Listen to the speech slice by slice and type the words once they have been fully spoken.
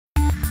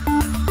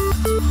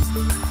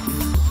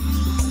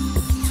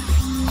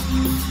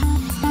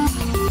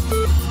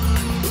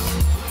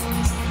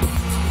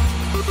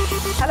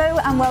Hello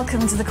and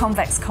welcome to The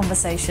Convex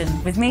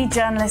Conversation with me,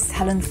 journalist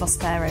Helen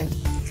Fospero.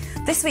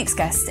 This week's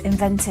guest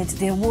invented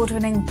the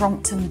award-winning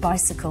Brompton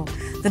Bicycle,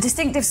 the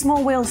distinctive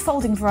small-wheeled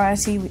folding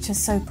variety which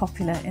is so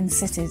popular in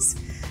cities.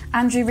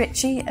 Andrew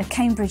Ritchie, a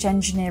Cambridge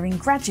engineering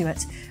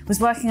graduate,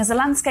 was working as a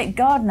landscape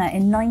gardener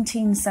in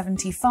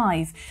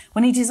 1975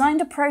 when he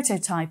designed a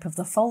prototype of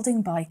the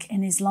folding bike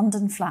in his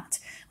London flat,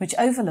 which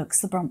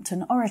overlooks the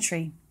Brompton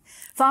Oratory.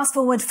 Fast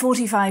forward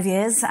 45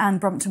 years and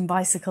Brompton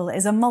Bicycle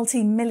is a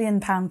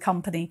multi-million-pound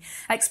company,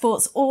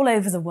 exports all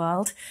over the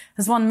world,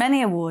 has won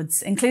many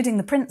awards, including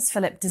the Prince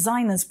Philip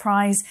Designers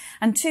Prize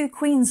and 2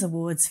 Queen's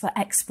Awards for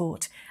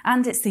export,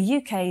 and it's the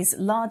UK's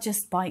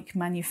largest bike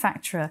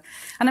manufacturer.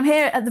 And I'm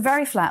here at the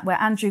very flat where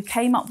Andrew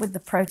came up with the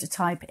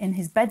prototype in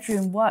his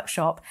bedroom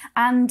workshop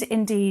and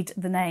indeed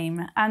the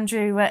name.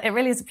 Andrew, it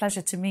really is a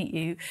pleasure to meet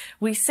you.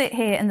 We sit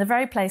here in the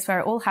very place where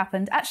it all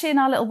happened, actually in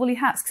our little woolly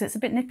hats because it's a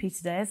bit nippy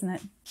today, isn't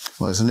it?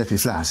 Well, it's a nippy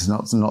flat. It's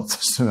not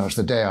so much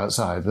the day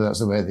outside, but that's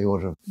the way the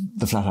order of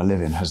the flat I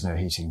live in has no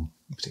heating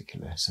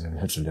particularly, so we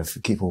had to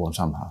keep warm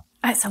somehow.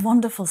 It's a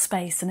wonderful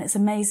space and it's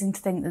amazing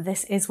to think that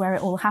this is where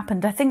it all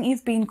happened. I think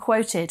you've been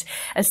quoted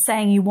as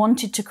saying you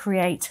wanted to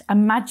create a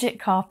magic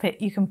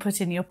carpet you can put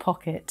in your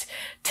pocket.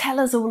 Tell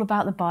us all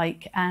about the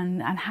bike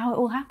and how it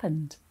all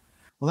happened.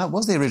 Well, that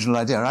was the original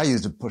idea. I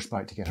used a push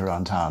bike to get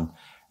around town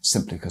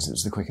simply because it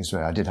was the quickest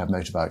way. I did have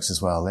motorbikes as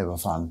well. They were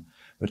fun.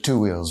 But 2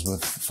 wheels were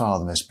far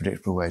the most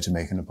predictable way to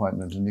make an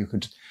appointment,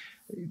 and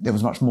there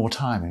was much more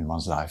time in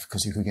one's life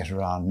because you could get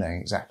around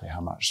knowing exactly how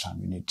much time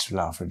you need to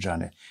allow for a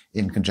journey.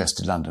 In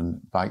congested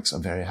London, bikes are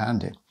very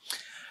handy.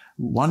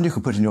 One you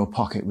could put in your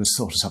pocket was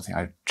sort of something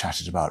I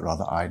chatted about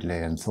rather idly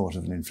and thought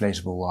of an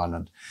inflatable one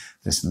and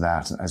this and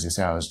that. And as you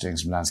say, I was doing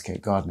some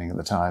landscape gardening at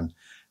the time,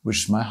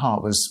 which my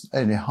heart was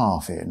only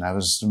half in.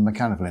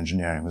 Mechanical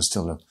engineering was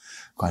still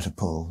quite a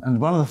pull.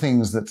 And one of the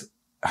things that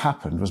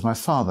happened was my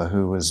father,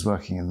 who was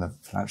working in the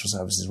financial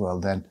services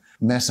world then,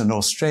 met an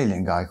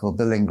Australian guy called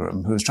Bill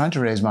Ingram, who was trying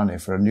to raise money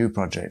for a new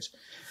project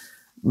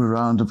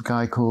around a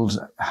guy called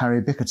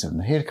Harry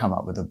Bickerton. He had come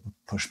up with a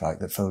push bike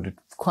that folded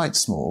quite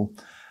small.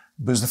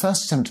 It was the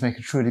first attempt to make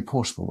a truly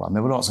portable one.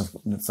 There were lots of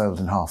fold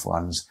in half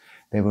ones.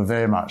 They were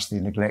very much the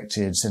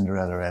neglected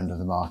Cinderella end of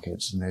the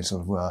market, and they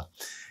sort of were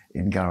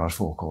in garage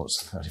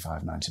forecourts,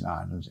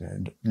 $35.99,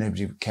 and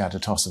nobody cared a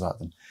toss about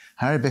them.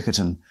 Harry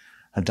Bickerton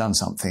had done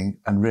something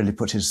and really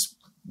put his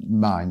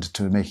mind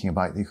to making a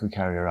bike that you could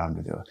carry around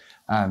with you.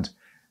 And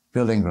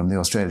Bill Ingram, the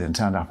Australian,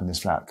 turned up in this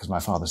flat because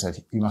my father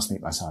said, "You must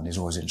meet my son, he's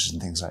always interested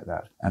in things like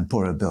that." And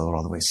poor old Bill,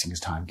 rather wasting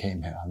his time,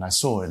 came here. And I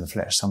saw in the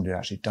flesh somebody had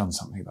actually done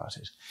something about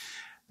it.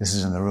 This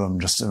is in the room,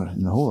 just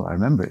in the hall. I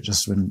remember it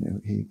just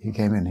when he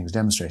came in, he was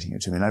demonstrating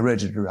it to me. And I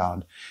rode it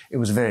around. It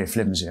was a very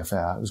flimsy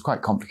affair. It was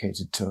quite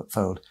complicated to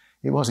fold.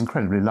 It was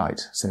incredibly light,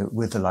 so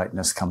with the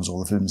lightness comes all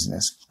the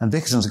flimsiness. And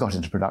Bickerton's got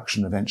into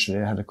production eventually.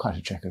 It had quite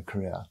a checkered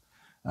career.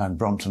 And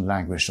Brompton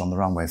languished on the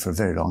runway for a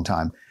very long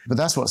time. But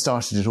that's what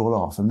started it all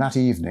off. And that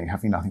evening,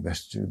 having nothing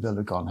better to do, Bill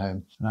had gone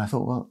home. And I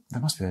thought, well,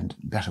 there must be a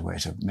better way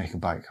to make a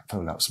bike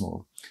fold up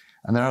small.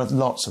 And there are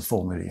lots of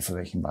formulae for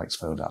making bikes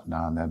fold up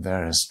now, and there are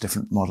various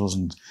different models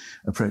and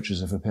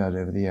approaches have appeared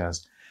over the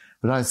years.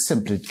 But I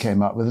simply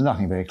came up with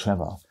nothing very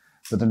clever,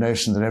 but the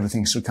notion that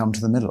everything should come to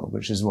the middle,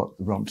 which is what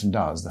the Brompton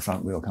does. The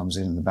front wheel comes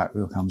in, the back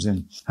wheel comes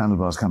in,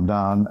 handlebars come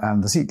down,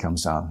 and the seat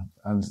comes down.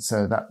 And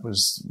so that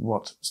was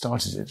what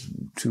started it.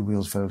 2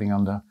 wheels folding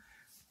under.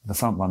 The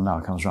front one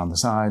now comes around the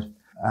side.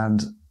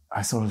 And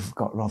I sort of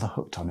got rather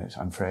hooked on it,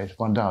 I'm afraid.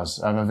 One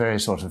does. I'm a very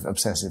sort of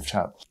obsessive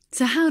chap.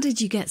 So how did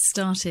you get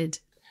started?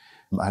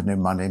 I had no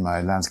money.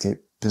 My landscape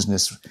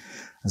business,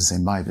 as I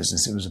say, my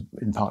business, it was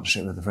in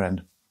partnership with a friend.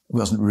 It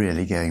wasn't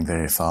really going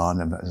very far.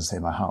 And as I say,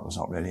 my heart was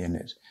not really in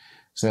it.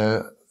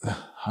 So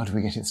how do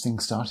we get this thing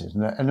started?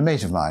 And a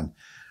mate of mine,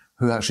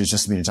 who actually has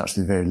just been in touch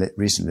with me very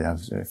recently,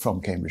 from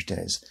Cambridge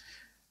days,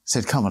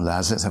 said, "Come on,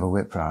 lads, let's have a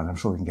whip round. I'm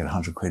sure we can get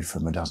 100 quid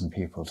from a dozen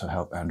people to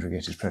help Andrew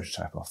get his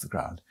prototype off the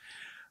ground."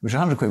 Which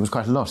 100 quid was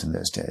quite a lot in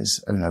those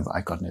days. I mean,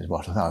 I've got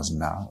 1,000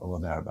 now, or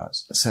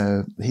thereabouts.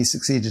 So he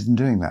succeeded in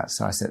doing that.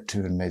 So I set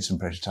to and made some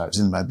prototypes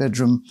in my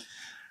bedroom.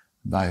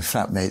 My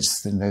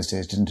flatmates in those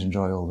days didn't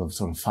enjoy all the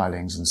sort of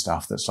filings and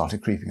stuff that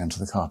started creeping onto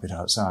the carpet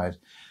outside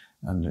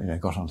and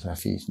got onto their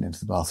feet and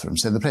into the bathroom.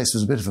 So the place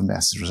was a bit of a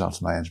mess as a result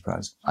of my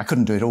enterprise. I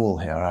couldn't do it all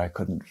here. I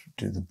couldn't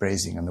do the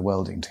brazing and the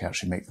welding to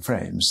actually make the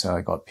frames. So I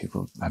got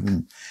people,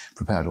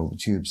 prepared all the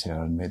tubes here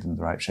and made them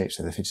the right shape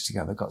so they fitted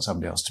together, got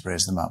somebody else to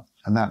braze them up.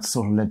 And that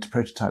sort of led to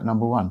prototype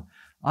number 1.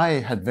 I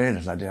had very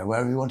little idea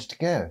where we wanted to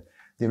go.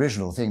 The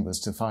original thing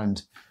was to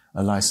find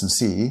a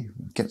licensee,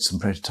 get some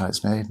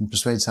prototypes made and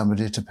persuade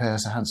somebody to pay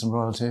us a handsome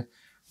royalty,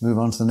 move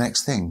on to the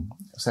next thing.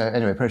 So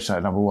anyway,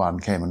 prototype number 1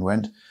 came and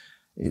went.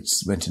 It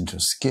went into a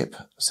skip,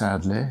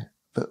 sadly,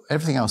 but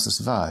everything else has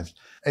survived.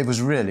 It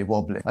was really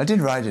wobbly. I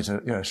did ride it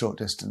a short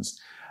distance.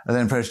 And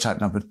then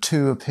prototype number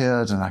 2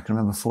 appeared, and I can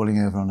remember falling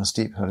over on a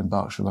steep hill in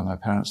Berkshire where my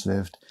parents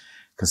lived,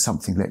 because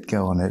something let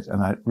go on it,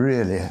 and I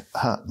really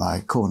hurt my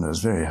corners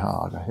very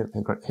hard. I hit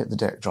the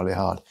deck jolly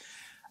hard.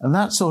 And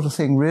that sort of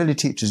thing really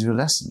teaches you a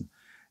lesson.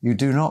 You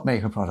do not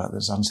make a product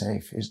that's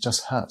unsafe. It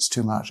just hurts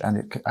too much, and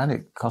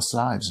it costs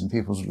lives and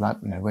people's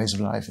ways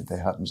of life if they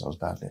hurt themselves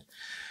badly.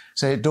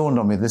 So it dawned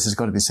on me this has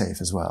got to be safe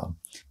as well.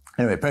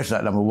 Anyway,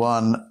 prototype number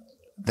 1,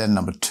 then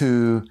number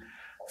 2,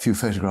 a few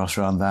photographs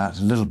around that,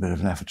 a little bit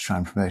of an effort to try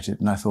and promote it.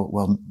 And I thought,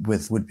 well,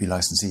 with would-be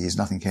licensees,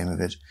 nothing came of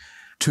it.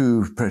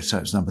 2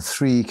 prototypes, number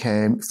 3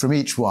 came. From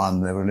each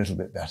one, they were a little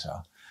bit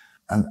better.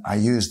 And I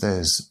used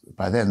those.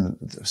 By then,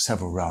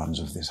 several rounds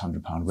of these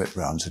 £100 whip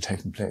rounds had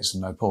taken place,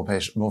 and my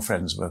more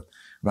friends were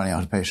running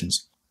out of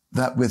patience.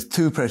 That with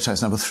 2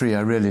 prototypes, number 3,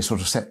 I really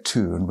sort of set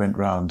to and went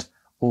round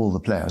all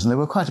the players. And there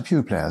were quite a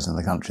few players in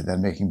the country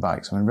then making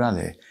bikes. I mean,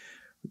 Raleigh,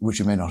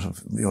 which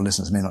your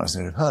listeners may not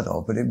necessarily have heard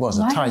of, but it was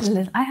a tight...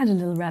 I had a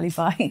little rally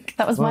bike.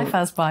 That was my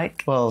first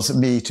bike. Well,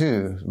 me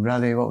too.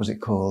 Raleigh, what was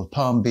it called?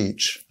 Palm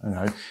Beach.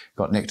 I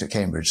got nicked at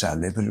Cambridge,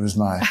 sadly, but it was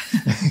my...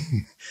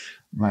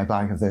 my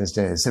bike of those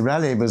days. So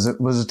Raleigh was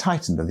a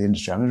titan of the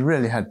industry. I mean, it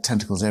really had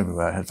tentacles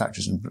everywhere. It had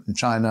factories in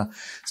China,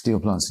 steel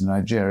plants in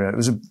Nigeria. It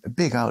was a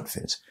big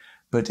outfit,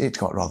 but it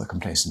got rather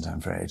complacent, I'm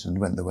afraid, and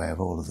went the way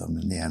of all of them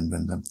in the end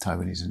when the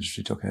Taiwanese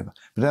industry took over.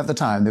 But at the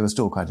time, they were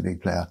still quite a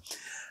big player.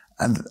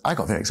 And I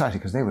got very excited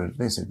because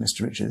they said,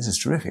 Mr. Ritchie, this is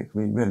terrific.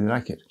 We really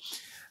like it.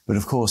 But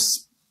of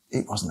course,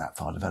 it wasn't that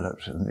far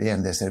developed. And in the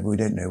end, they said, we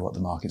don't know what the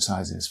market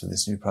size is for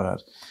this new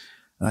product.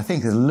 And I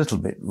think a little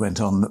bit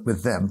went on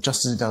with them,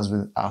 just as it does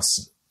with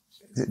us,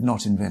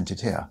 not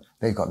invented here.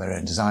 They've got their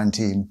own design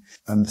team,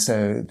 and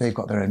so they've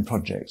got their own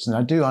projects. And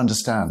I do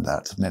understand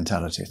that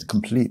mentality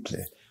completely.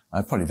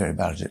 I'm probably very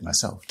bad at it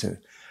myself too.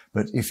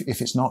 But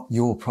if it's not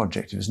your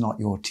project, if it's not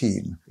your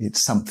team,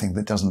 it's something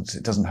that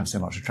doesn't have so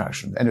much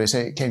attraction. Anyway, so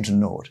it came to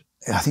naught.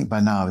 I think by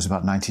now it was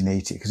about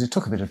 1980, because it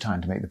took a bit of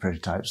time to make the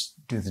prototypes,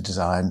 do the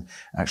design,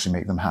 actually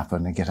make them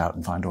happen, and get out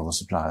and find all the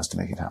suppliers to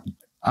make it happen.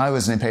 I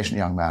was an impatient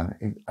young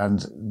man,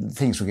 and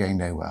things were going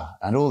nowhere.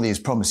 And all these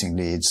promising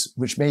leads,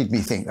 which made me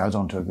think I was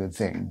onto a good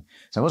thing.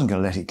 So I wasn't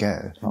going to let it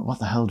go. But what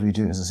the hell do we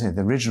do? As I said,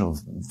 the original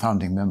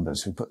founding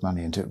members who put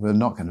money into it were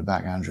not going to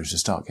back Andrew to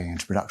start going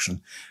into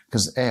production,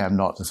 because A, I'm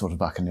not the sort of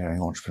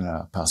buccaneering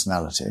entrepreneur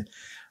personality,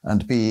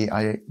 and B,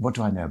 what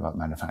do I know about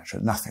manufacture?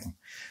 Nothing.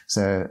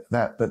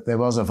 But there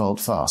was a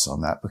volte-face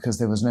on that, because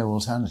there was no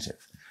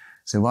alternative.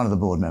 So one of the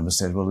board members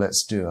said, well,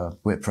 let's do a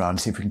whip round,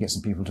 see if we can get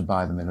some people to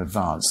buy them in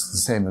advance. The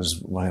same as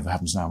whatever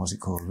happens now, what's it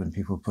called, when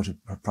people put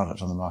a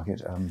product on the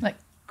market? Like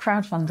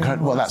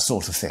crowdfunding? Well, that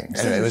sort of thing.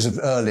 Anyway, it was an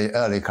early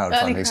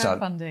crowdfunding. Early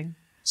crowdfunding.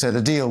 So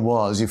the deal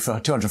was, for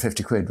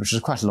 250 quid, which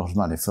was quite a lot of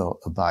money for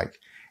a bike,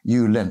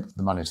 you lent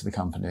the money to the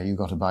company, you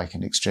got a bike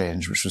in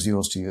exchange, which was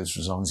yours to use for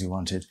as long as you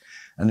wanted.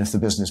 And if the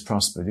business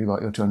prospered, you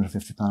got your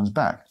 £250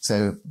 back.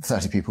 So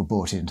 30 people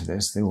bought into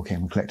this. They all came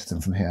and collected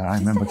them from here. I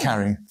remember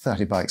carrying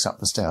 30 bikes up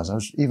the stairs.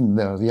 Even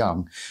though I was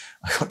young,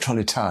 I got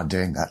jolly tired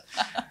doing that.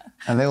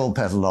 And they all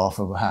pedalled off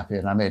and were happy.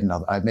 And I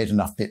made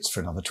enough bits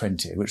for another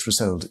 20, which were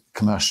sold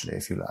commercially,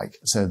 if you like.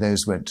 So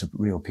those went to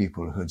real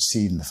people who had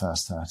seen the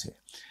first 30.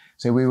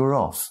 So we were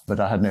off, but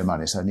I had no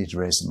money, so I needed to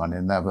raise some money.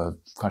 And there were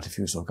quite a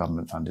few sort of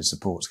government-funded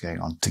supports going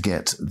on to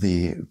get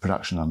the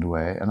production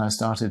underway. And I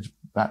started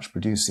batch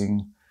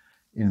producing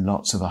in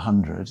lots of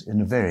 100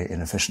 in a very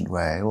inefficient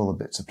way. All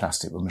the bits of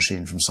plastic were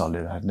machined from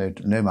solid. I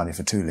had no money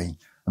for tooling.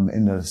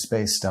 In a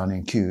space down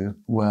in Kew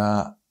where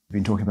I've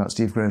been talking about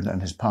Steve Groden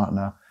and his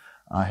partner,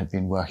 I had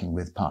been working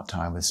with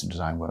part-time with some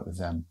design work with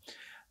them.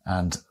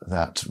 And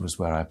that was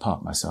where I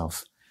parked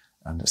myself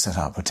and set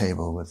up a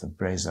table with a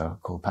brazier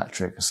called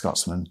Patrick, a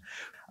Scotsman.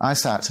 I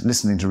sat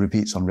listening to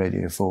repeats on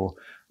Radio 4.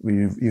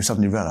 You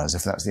suddenly realise,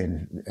 if that's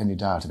the any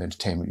diet of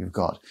entertainment you've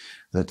got,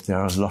 that there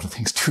are a lot of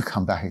things to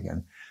come back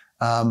again.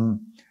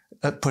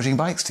 Putting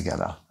bikes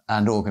together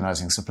and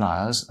organising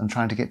suppliers and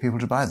trying to get people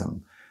to buy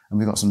them. And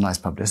we got some nice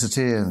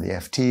publicity, and the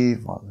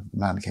FT, well, the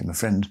man became a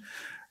friend.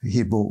 He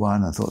had bought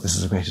one and thought this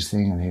was the greatest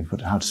thing, and he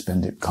put a how to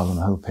spend it column,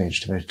 a whole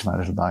page devoted to my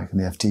little bike and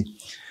the FT.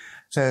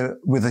 So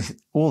with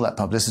all that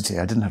publicity,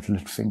 I didn't have to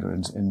lift a finger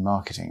in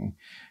marketing.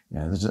 You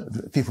know,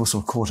 people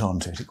sort of caught on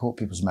to it. It caught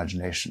people's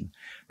imagination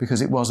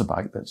because it was a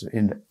bike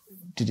that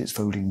did its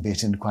folding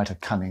bit in quite a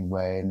cunning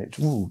way, and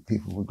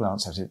people would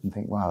glance at it and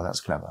think, wow,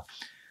 that's clever.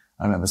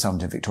 I remember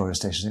someone in Victoria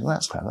Station saying, well,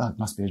 that's clever, it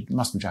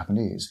must be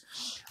Japanese.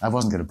 I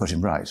wasn't going to put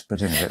him right, but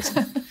anyway,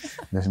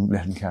 let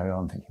him carry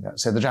on thinking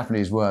that. So the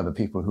Japanese were the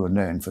people who were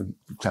known for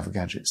clever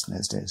gadgets in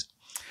those days.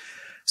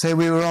 So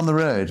we were on the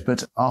road,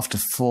 but after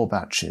 4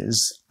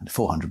 batches and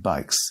 400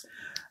 bikes,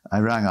 I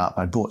rang up.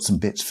 I'd bought some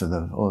bits at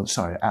the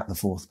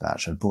 4th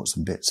batch, I'd bought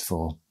some bits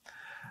for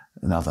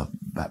another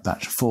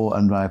batch of 4,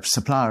 and my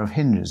supplier of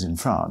hinges in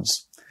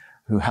France,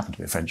 who happened to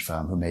be a French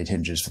firm who made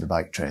hinges for the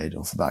bike trade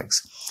or for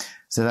bikes,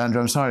 said,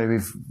 Andrew, I'm sorry,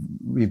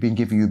 we've been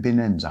giving you bin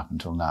ends up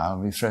until now,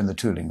 and we've thrown the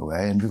tooling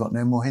away, and we've got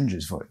no more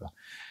hinges for you.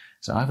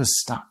 So I was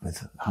stuck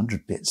with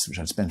 100 bits, which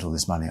I'd spent all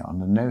this money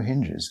on, and no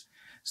hinges.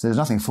 So there was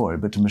nothing for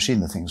it but to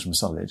machine the things from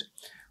solid,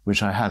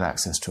 which I had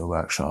access to a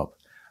workshop,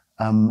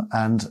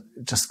 and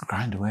just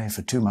grind away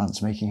for 2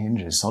 months making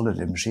hinges,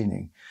 solidly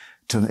machining,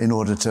 in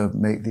order to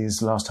make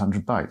these last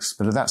 100 bikes.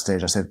 But at that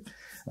stage I said,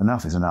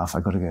 enough is enough,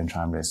 I've got to go and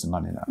try and raise some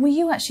money now. Were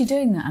you actually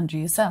doing that, Andrew,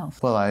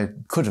 yourself? Well, I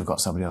could have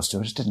got somebody else to,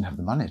 I just didn't have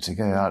the money to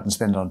go out and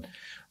spend on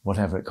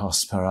whatever it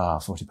costs per hour,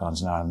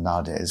 £40 an hour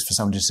nowadays, for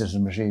somebody to sit at a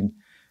machine,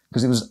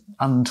 because it was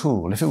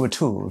untooled. If it were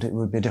tooled, it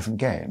would be a different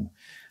game.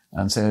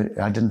 And so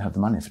I didn't have the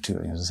money for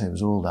tooling. As I say, it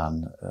was all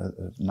done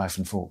knife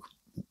and fork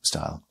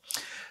style.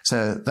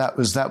 So that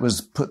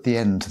was put the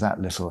end to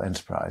that little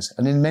enterprise.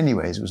 And in many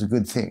ways, it was a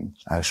good thing.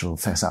 I shall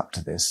fess up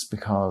to this,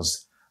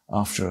 because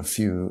after a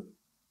few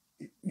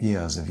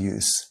years of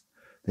use,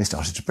 they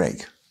started to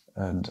break.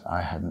 And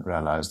I hadn't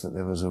realized that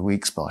there was a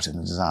weak spot in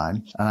the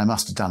design. And I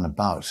must have done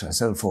I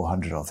sold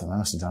 400 of them. I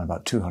must have done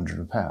about 200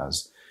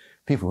 repairs.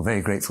 People were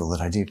very grateful that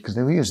I did, because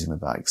they were using the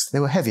bikes. They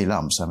were heavy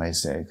lumps, I may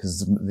say, because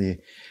the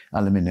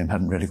aluminium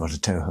hadn't really got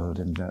a toehold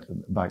in the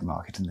bike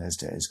market in those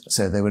days.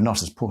 So they were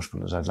not as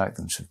portable as I'd like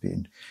them to have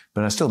been.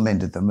 But I still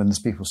mended them, and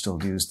people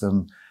still used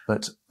them.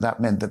 But that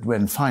meant that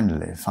when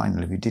finally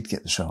we did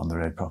get the show on the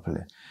road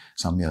properly,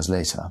 some years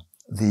later,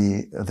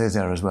 those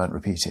errors weren't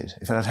repeated.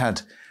 If I'd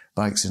had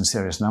bikes in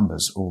serious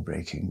numbers all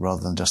breaking,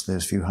 rather than just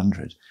those few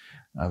hundred,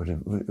 it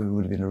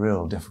would have been a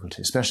real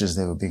difficulty, especially as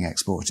they were being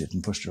exported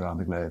and pushed around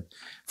the globe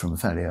from a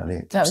fairly early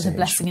stage. That was a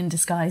blessing in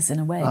disguise, in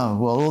a way. Oh,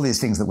 well, all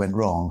these things that went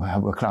wrong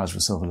were clouds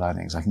with silver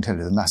linings. I can tell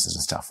you the masses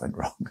of stuff went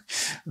wrong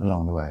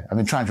along the way. I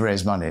mean, trying to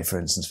raise money, for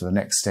instance, for the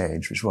next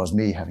stage, which was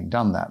me having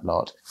done that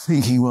lot,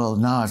 thinking, well,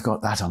 now I've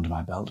got that under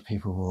my belt,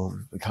 people will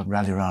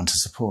rally around to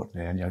support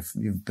me. And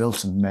you've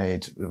built and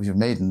you've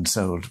made and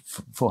sold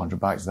 400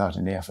 bikes without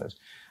any effort.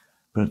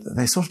 But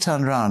they sort of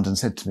turned around and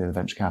said to me, the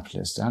venture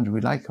capitalists, Andrew, we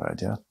like your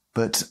idea,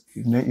 but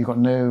you've got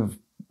no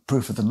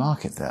proof of the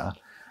market there.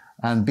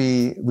 And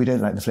B, we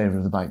don't like the flavour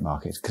of the bike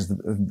market, because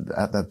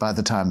by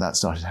the time that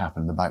started to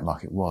happen, the bike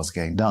market was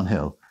going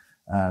downhill,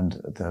 and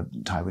the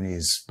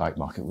Taiwanese bike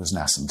market was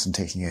nascent and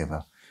taking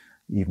over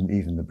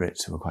even the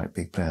Brits, who were quite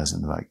big players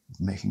in the bike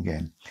making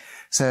game.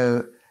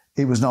 So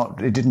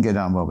it didn't go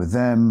down well with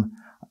them.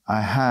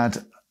 I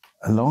had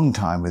a long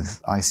time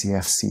with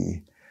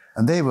ICFC,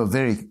 and they were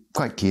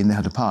quite keen. They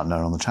had a partner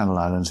on the Channel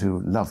Islands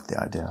who loved the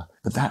idea.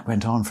 But that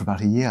went on for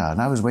about a year,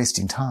 and I was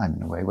wasting time,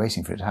 in a way,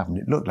 waiting for it to happen.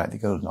 It looked like the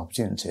golden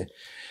opportunity.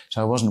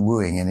 So I wasn't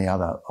wooing any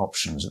other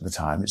options at the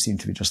time. It seemed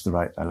to be just the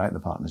right. I liked the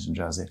partners in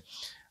Jersey.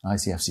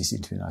 ICFC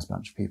seemed to be a nice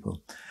bunch of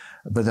people.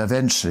 But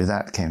eventually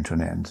that came to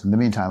an end. In the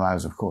meantime, I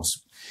was, of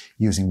course,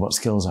 using what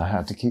skills I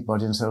had to keep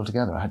body and soul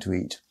together. I had to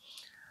eat.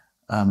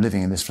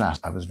 Living in this flat,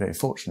 I was very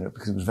fortunate,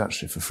 because it was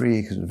virtually for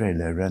free, because it was very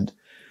low rent.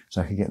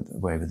 So I could get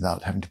away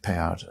without having to pay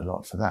out a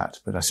lot for that.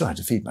 But I still had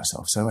to feed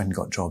myself. So I went and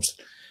got jobs,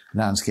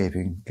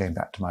 landscaping, going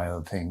back to my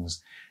old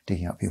things,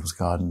 digging up people's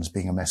gardens,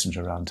 being a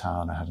messenger around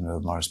town. I had an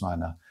old Morris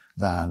Minor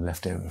van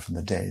left over from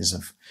the days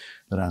of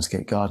the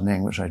landscape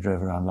gardening, which I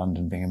drove around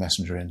London being a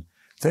messenger in.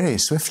 Very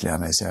swiftly, I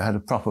may say. I had a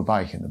proper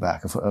bike in the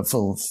back, a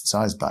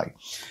full-size bike.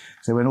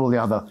 So when all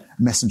the other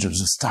messengers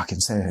were stuck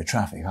in Soho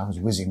traffic, I was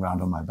whizzing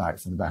round on my bike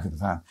from the back of the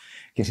van,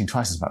 getting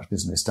twice as much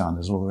business done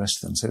as all the rest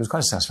of them. So it was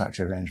quite a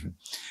satisfactory arrangement.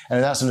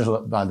 And that's a little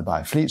by the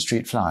by. Fleet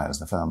Street Flyers,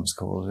 the firm was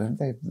called.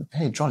 They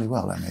paid jolly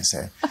well, I may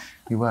say.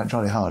 You worked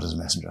jolly hard as a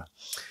messenger.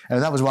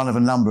 And that was one of a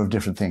number of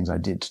different things I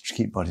did to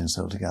keep body and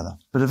soul together.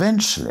 But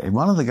eventually,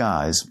 one of the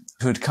guys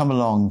who had come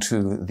along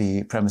to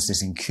the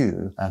premises in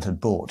Kew and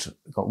had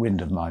got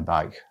wind of my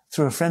bike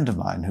through a friend of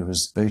mine who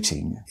was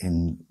boating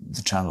in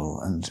the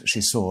Channel, and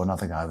she saw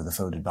another guy with a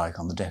folded bike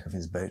on the deck of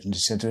his boat, and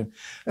she said to him,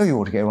 "Oh, you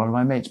ought to get one of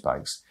my mate's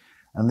bikes."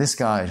 And this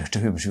guy to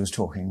whom she was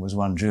talking was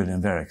one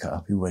Julian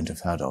Verica, who you won't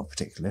have heard of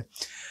particularly.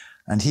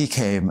 And he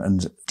came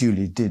and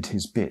duly did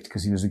his bit,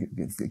 because he was a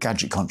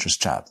gadget-conscious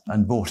chap,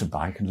 and bought a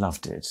bike and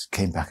loved it.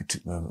 Came back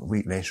a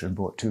week later and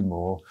bought 2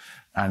 more.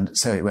 And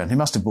so it went. He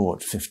must have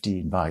bought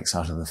 15 bikes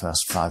out of the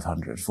first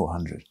 500,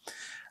 400.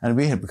 And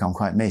we had become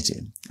quite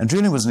matey. And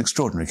Julian was an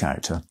extraordinary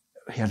character.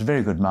 He had a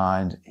very good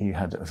mind. He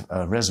had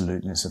a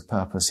resoluteness of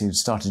purpose. He had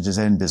started his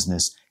own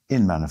business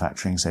in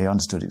manufacturing, so he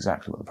understood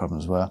exactly what the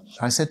problems were.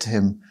 I said to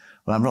him,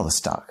 well, I'm rather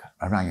stuck.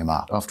 I rang him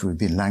up after we'd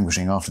been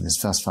languishing after this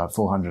first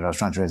 400. I was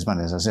trying to raise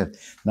money, as I said.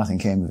 Nothing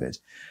came of it.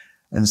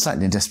 And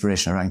slightly in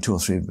desperation, I rang 2 or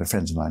 3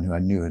 friends of mine who I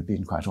knew had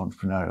been quite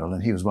entrepreneurial,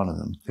 and he was one of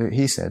them.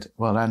 He said,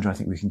 well, Andrew, I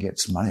think we can get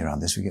some money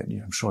around this.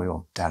 I'm sure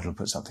your dad will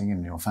put something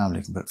in, your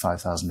family can put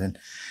 5,000 in.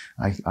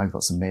 I've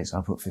got some mates,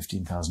 I'll put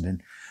 15,000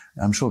 in.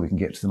 I'm sure we can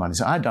get to the money.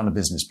 So I'd done a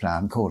business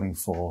plan calling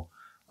for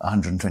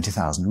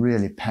 120,000,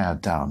 really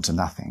pared down to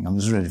nothing. And it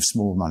was really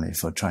small money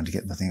for trying to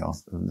get the thing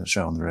off the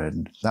show on the road.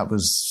 And that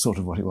was sort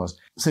of what it was.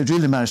 So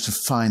Julian managed to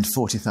find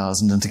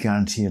 40,000 and to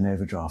guarantee an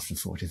overdraft of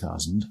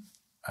 40,000.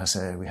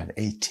 So we had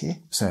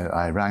 80. So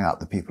I rang up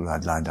the people who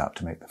I'd lined up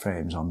to make the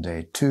frames on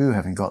day 2,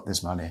 having got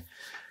this money.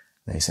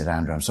 They said,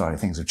 Andrew, I'm sorry,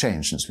 things have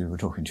changed since we were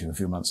talking to you a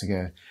few months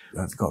ago.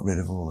 I've got rid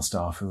of all the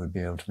staff who would be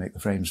able to make the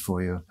frames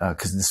for you,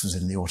 because this was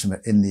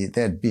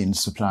they'd been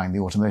supplying the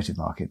automotive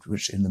market,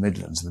 which in the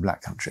Midlands, in the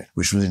Black Country,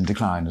 which was in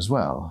decline as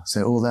well.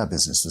 So all their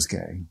business was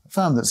going. A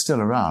firm that's still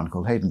around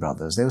called Hayden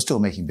Brothers, they were still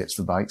making bits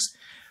for bikes,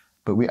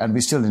 But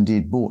we still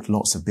indeed bought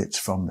lots of bits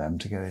from them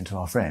to go into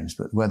our frames.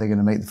 But were they going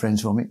to make the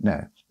frames for me?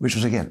 No. Which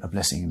was, again, a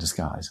blessing in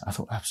disguise. I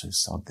thought, absolutely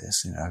sod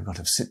this. I've got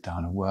to sit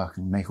down and work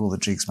and make all the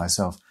jigs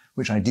myself,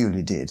 which I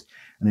duly did.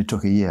 And it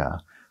took a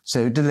year.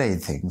 So it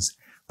delayed things.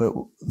 But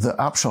the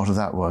upshot of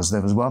that was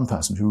there was one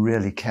person who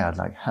really cared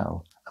like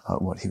hell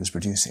about what he was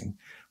producing,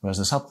 whereas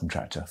a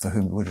subcontractor, for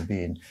whom it would have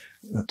been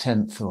a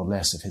tenth or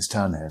less of his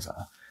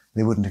turnover,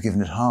 they wouldn't have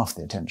given it half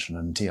the attention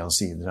and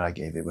TLC that I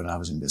gave it when I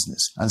was in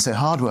business. And so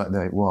hard work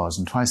though it was,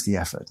 and twice the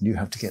effort, and you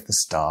have to get the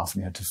staff,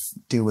 and you have to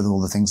deal with all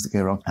the things that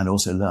go wrong, and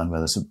also learn where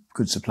the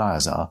good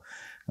suppliers are.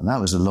 And that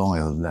was a long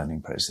old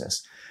learning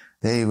process.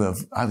 I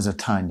was a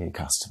tiny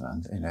customer,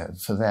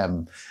 and, for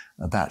them,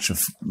 a batch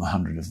of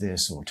 100 of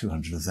this or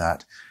 200 of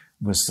that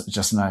was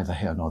just neither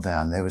here nor there,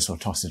 and they would sort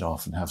of toss it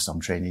off and have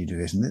some trainee do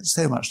it. And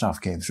so much stuff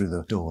came through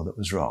the door that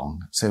was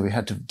wrong. So we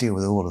had to deal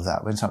with all of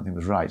that. When something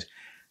was right,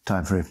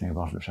 time for opening a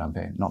bottle of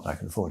champagne. Not that I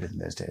could afford it in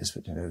those days,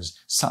 but it was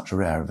such a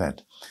rare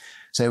event.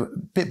 So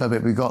bit by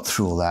bit, we got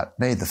through all that,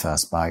 made the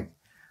first bike,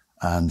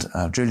 and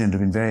Julian had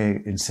been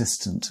very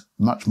insistent,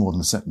 much more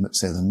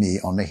than me,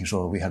 on making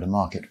sure we had a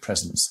market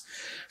presence.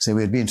 So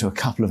we had been to a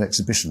couple of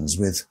exhibitions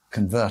with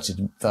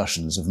converted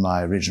versions of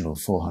my original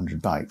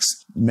 400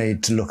 bikes,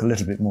 made to look a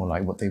little bit more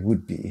like what they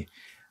would be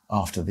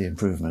after the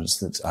improvements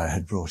that I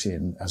had brought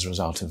in as a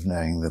result of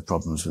knowing the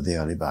problems with the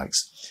early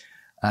bikes,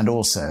 and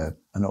also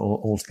an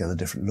altogether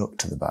different look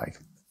to the bike.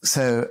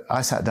 So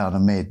I sat down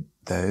and made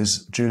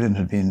those. Julian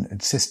had been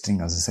insisting,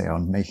 as I say,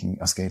 on making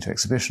us go to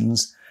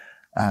exhibitions.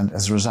 And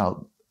as a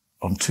result,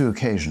 on 2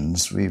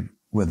 occasions, we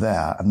were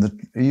there.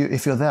 And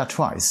if you're there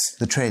twice,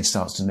 the trade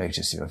starts to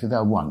notice you. If you're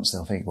there once,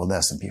 they'll think, well,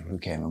 there's some people who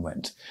came and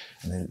went.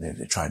 And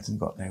they tried and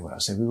got nowhere.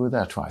 So we were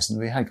there twice, and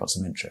we had got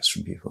some interest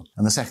from people.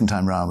 And the second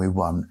time round, we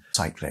won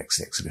Cyclex,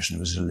 the exhibition.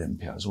 It was at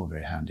Olympia. It was all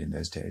very handy in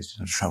those days.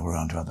 You had to travel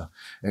around to other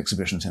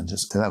exhibition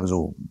centres. So that was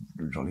all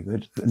jolly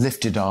good. It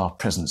lifted our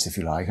presence, if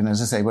you like. And as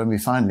I say, when we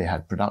finally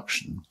had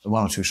production,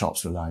 1 or 2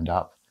 shops were lined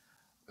up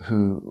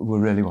who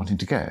were really wanting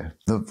to go.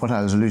 What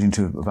I was alluding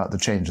to about the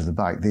change of the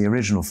bike, the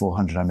original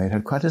 400 I made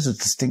had quite a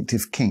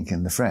distinctive kink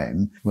in the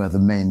frame where the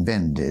main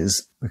bend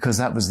is, because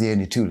that was the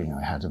only tooling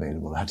I had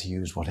available. I had to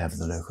use whatever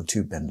the local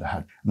tube bender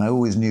had. And I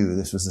always knew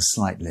this was a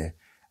slightly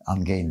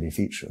ungainly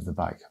feature of the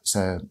bike.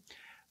 So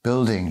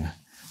building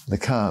the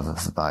curve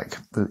of the bike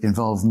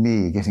involved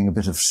me getting a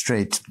bit of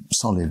straight,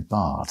 solid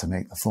bar to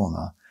make the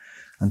former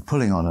and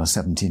pulling on a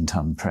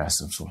 17-ton press,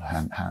 of sort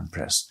of hand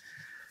press,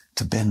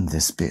 to bend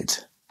this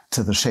bit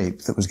to the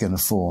shape that was going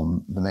to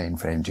form the main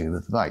frame tube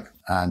of the bike.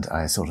 And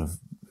I sort of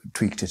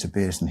tweaked it a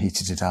bit and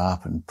heated it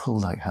up and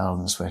pulled like hell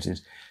and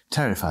sweated,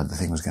 terrified the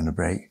thing was going to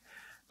break.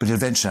 But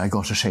eventually I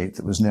got a shape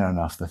that was near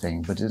enough the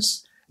thing, but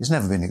it's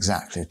never been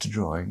exactly to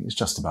drawing. It's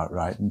just about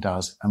right and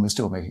does, and we're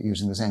still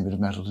using the same bit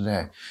of metal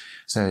today.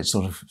 So it's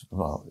sort of,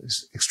 well,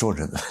 it's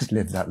extraordinary that it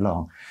lived that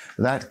long.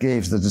 That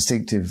gave the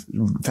distinctive,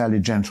 fairly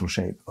gentle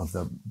shape of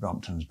the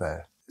Brompton's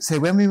bow. So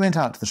when we went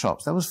out to the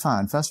shops, that was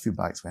fine. First few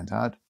bikes went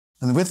out.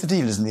 And with the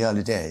dealers in the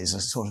early days,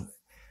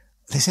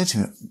 they said to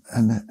me,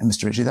 and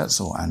Mr. Ritchie, that's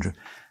all, Andrew,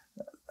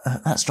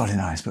 that's jolly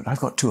nice, but I've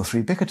got 2 or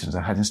 3 Bickertons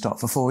I've had in stock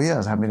for 4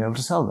 years. I haven't been able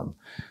to sell them.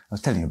 I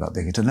was telling you about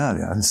Bickerton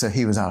earlier, and so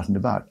he was out and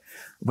about.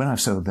 When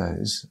I've sold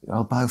those,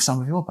 I'll buy some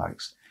of your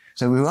bikes.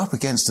 So we were up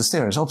against a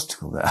serious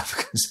obstacle there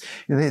because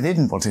they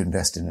didn't want to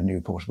invest in a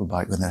new portable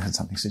bike when they had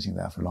something sitting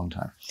there for a long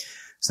time.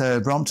 So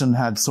Brompton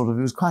had it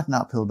was quite an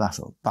uphill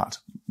battle, but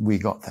we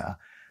got there.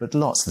 But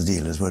lots of the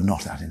dealers were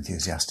not that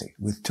enthusiastic.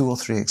 With 2 or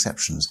 3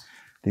 exceptions,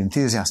 the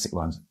enthusiastic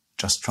ones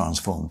just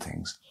transformed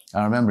things.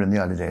 I remember in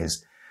the early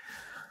days,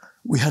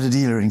 we had a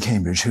dealer in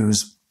Cambridge who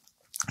was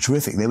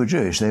terrific. They were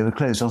Jewish. They were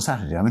closed on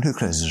Saturday. I mean, who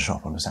closes a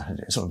shop on a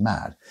Saturday? It's sort of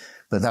mad.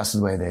 But that's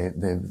the way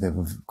they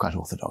were quite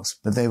orthodox.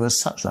 But they were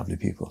such lovely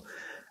people.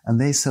 And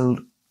they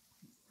sold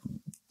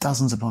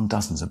dozens upon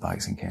dozens of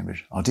bikes in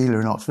Cambridge. Our dealer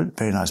in Oxford,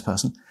 very nice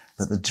person,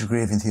 but the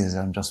degree of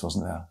enthusiasm just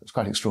wasn't there. It was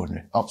quite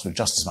extraordinary. Oxford,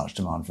 just as much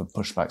demand for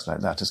push bikes like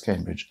that as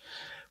Cambridge.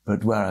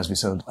 But whereas we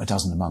sold a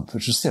dozen a month,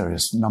 which was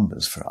serious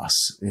numbers for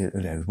us,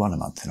 1 a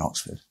month in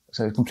Oxford.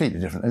 So completely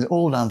different. It's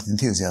all down to the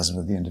enthusiasm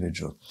of the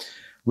individual,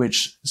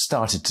 which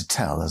started to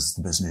tell as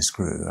the business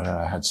grew.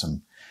 I had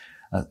some,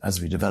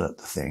 as we developed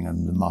the thing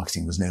and the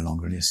marketing was no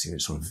longer an issue,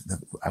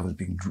 I was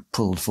being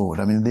pulled forward.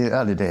 I mean, in the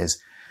early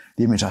days,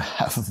 the image I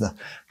have of the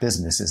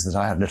business is that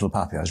I had a little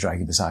puppy I was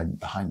dragging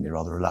behind me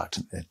rather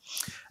reluctantly.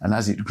 And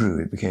as it grew,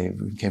 it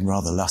became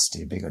rather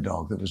lusty, a bigger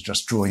dog that was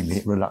just drawing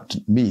me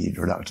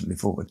reluctantly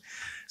forward.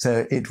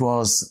 So it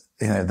was,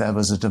 there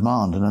was a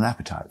demand and an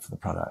appetite for the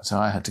product. So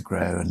I had to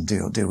grow and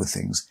deal with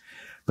things.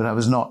 But I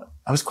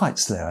was quite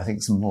slow. I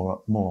think some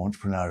more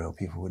entrepreneurial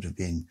people would have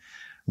been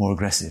more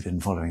aggressive in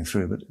following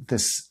through. But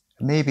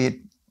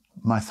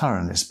my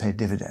thoroughness paid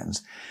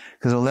dividends.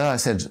 Because although I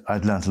said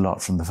I'd learnt a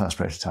lot from the first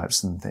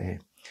prototypes and they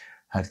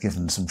had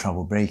given some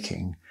trouble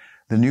breaking,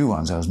 the new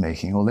ones I was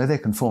making, although they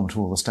conformed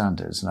to all the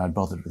standards, and I'd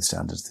bothered with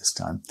standards this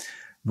time,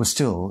 were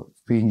still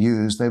being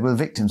used. They were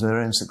victims of their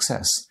own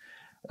success.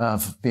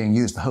 of being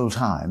used the whole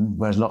time,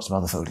 whereas lots of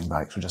other folding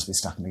bikes would just be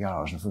stuck in the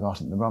garage and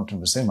forgotten. The Brompton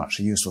was so much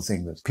a useful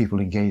thing that people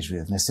engaged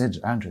with. And they said,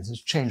 Andrew, this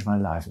has changed my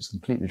life. It's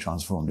completely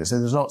transformed it. So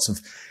there's lots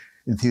of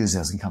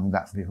enthusiasm coming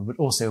back from people, but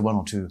also one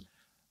or two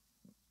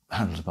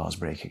handlebars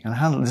breaking. And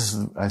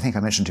I think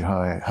I mentioned to you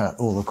how I hurt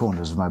all the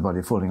corners of my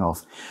body falling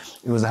off.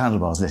 It was the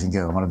handlebars letting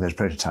go on one of those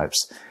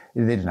prototypes.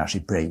 They didn't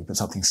actually break, but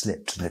something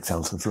slipped and it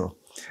fell to the floor.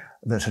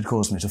 That had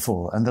caused me to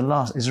fall. And the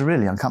last is a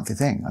really uncomfy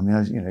thing. I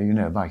mean, you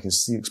know, a bike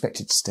is, you expect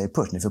it to stay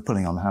put, and if you're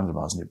pulling on the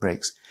handlebars and it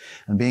breaks.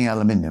 And being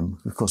aluminium,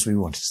 of course, we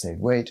wanted to save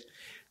weight,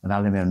 and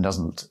aluminium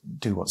doesn't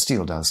do what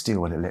steel does.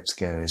 Steel, when it lets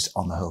go, is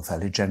on the whole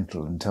fairly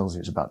gentle and tells you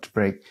it's about to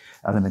break.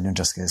 Aluminium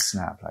just goes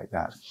snap like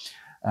that.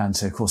 And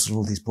so, of course,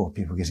 all these poor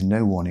people getting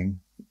no warning.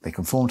 They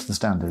conform to the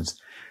standards.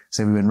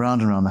 So we went round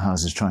and round the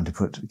houses trying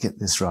to get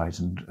this right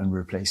and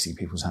replacing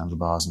people's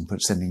handlebars and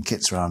sending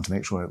kits around to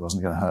make sure it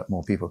wasn't going to hurt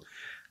more people.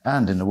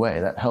 And in a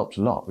way, that helped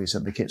a lot. We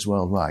sent the kits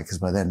worldwide because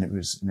by then it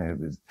was,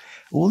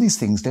 all these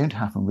things don't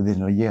happen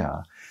within a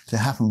year. They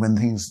happen when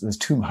there's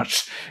too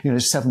much,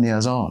 7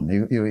 years on.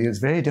 It's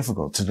very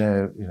difficult to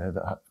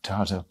know,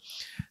 how to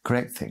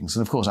correct things.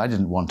 And of course, I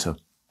didn't want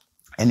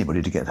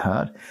anybody to get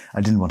hurt.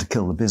 I didn't want to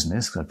kill the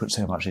business because I put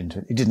so much into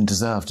it. It didn't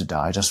deserve to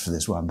die just for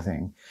this one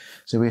thing.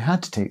 So we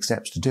had to take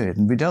steps to do it.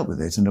 And we dealt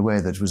with it in a way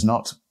that was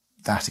not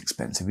that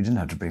expensive. We didn't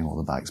have to bring all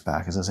the bikes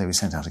back. As I say, we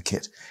sent out a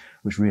kit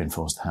which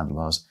reinforced the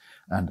handlebars.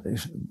 And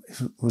it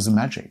was a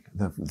magic.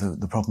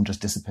 The problem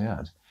just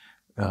disappeared,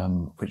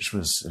 which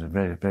was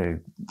very, very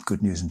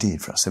good news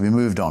indeed for us. So we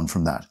moved on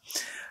from that.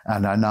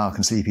 And I now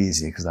can sleep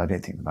easy because I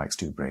don't think the bikes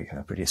do break.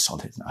 They're pretty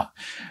solid now.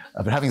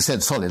 But having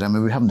said solid, I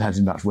mean, we haven't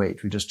had much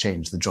weight. We just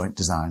changed the joint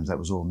designs. That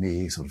was all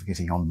me sort of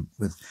getting on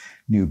with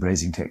new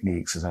brazing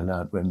techniques as I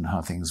learned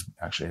how things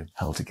actually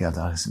held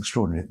together. It's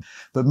extraordinary.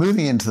 But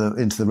moving into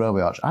the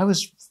railway arch, I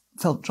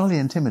felt jolly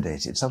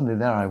intimidated. Suddenly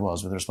there I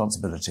was with the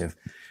responsibility of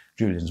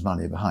Julian's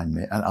money behind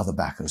me and other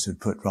backers who'd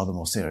put rather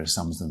more serious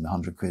sums than the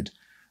 100 quid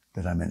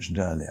that I mentioned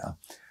earlier.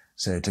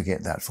 So to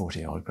get that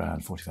 45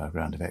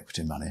 grand of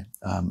equity money,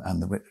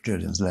 and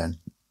Julian's loan.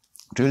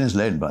 Julian's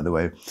loan, by the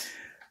way,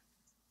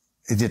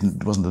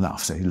 wasn't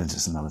enough, so he lent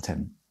us another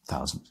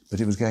 10,000. But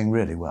it was going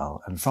really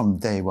well. And from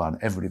day one,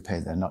 everybody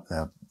paid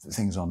their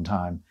things on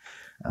time.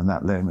 And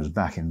that loan was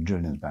back in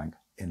Julian's bank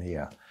in a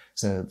year.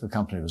 So the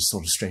company was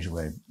sort of straight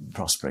away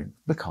prospering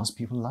because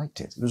people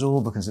liked it. It was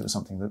all because it was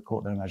something that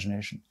caught their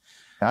imagination.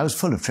 I was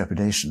full of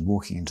trepidation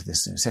walking into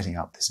this, setting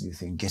up this new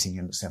thing, getting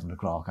in at 7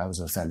 o'clock. I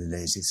was a fairly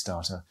lazy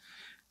starter,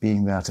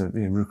 being there to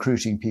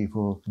recruiting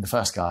people. The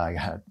first guy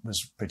I had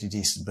was pretty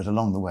decent, but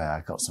along the way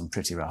I got some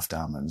pretty rough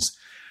diamonds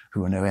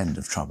who were no end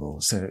of trouble.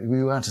 So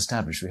we weren't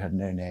established. We had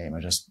no name.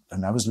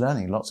 And I was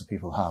learning lots of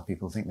people how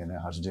people think they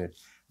know how to do it.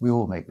 We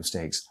all make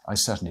mistakes. I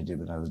certainly did,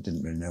 but I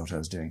didn't really know what I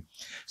was doing.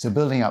 So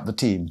building up the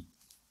team,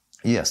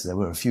 yes, there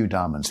were a few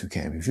diamonds who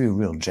came, a few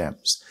real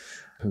gems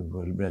who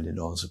were really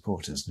loyal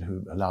supporters and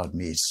who allowed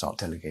me to start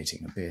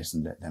delegating a bit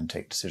and let them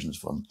take decisions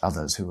for them.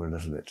 Others who were a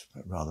little bit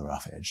rather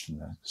rough-edged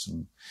and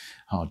some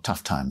hard,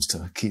 tough times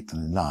to keep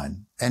them in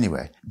line.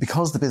 Anyway,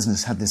 because the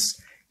business had this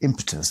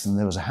impetus and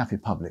there was a happy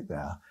public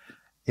there,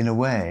 in a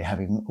way,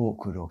 having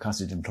awkward or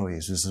cutted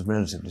employees was a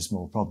relatively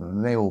small problem.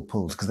 And they all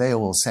pulled, because they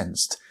all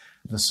sensed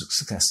the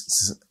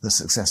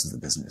success of the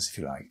business, if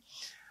you like.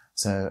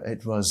 So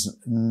it was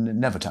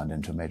never turned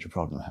into a major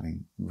problem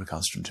having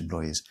recalcitrant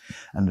employees.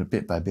 And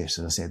bit by bit,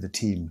 as I say, the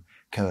team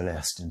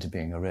coalesced into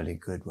being a really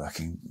good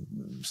working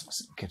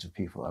kit of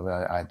people.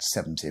 I had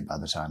 70 by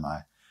the time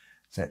I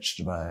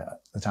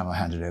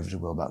handed over to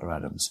Will Butler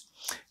Adams.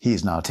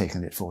 He's now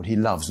taken it forward. He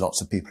loves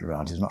lots of people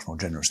around. He's a much more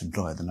generous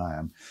employer than I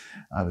am.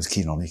 I was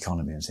keen on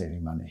economy and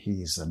saving money.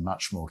 He's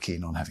much more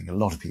keen on having a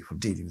lot of people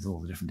dealing with all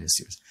the different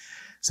issues.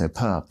 So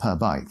per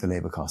bike, the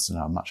labour costs are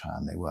now much higher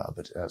than they were,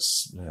 but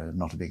that's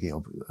not a big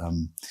deal.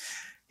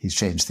 He's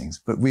changed things.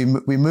 But we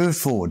moved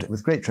forward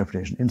with great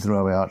trepidation into the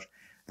railway arch,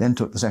 then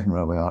took the second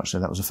railway arch, so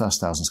that was the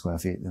first 1,000 square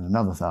feet, then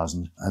another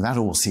 1,000, and that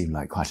all seemed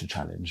like quite a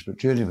challenge. But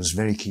Julian was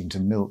very keen to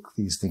milk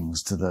these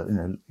things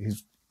to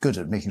he's good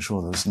at making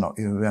sure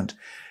we weren't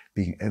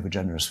being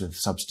over-generous with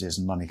subsidies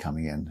and money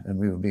coming in, and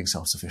we were being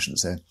self-sufficient.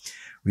 So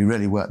we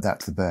really worked that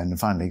to the bone and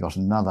finally got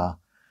another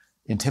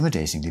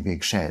intimidatingly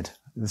big shed.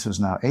 This was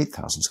now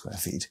 8,000 square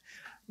feet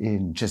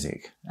in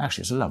Chiswick.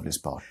 Actually, it's a lovely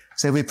spot.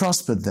 So we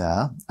prospered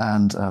there,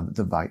 and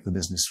the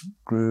business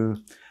grew.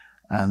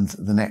 And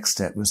the next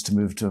step was to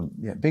move to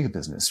a bigger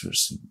business,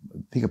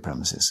 bigger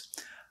premises,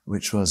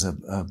 which was a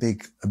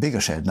bigger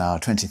shed now,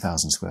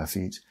 20,000 square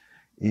feet,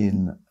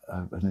 in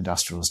an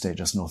industrial estate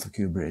just north of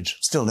Kew Bridge,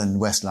 still in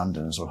West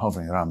London, sort of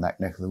hovering around that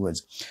neck of the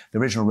woods. The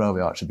original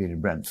railway arch had been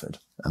in Brentford,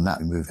 and that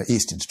we moved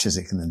east into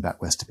Chiswick and then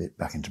back west a bit,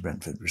 back into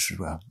Brentford, which is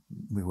where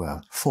we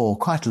were for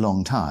quite a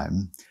long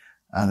time,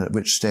 and at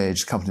which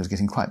stage the company was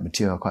getting quite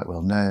mature, quite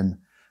well known.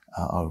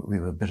 We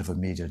were a bit of a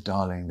media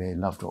darling. They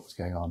loved what was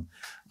going on.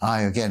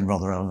 I, again,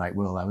 rather unlike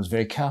Will, I was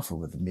very careful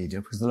with the media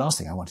because the last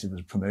thing I wanted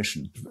was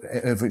promotion.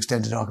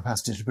 Overextended our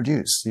capacity to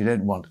produce. You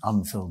don't want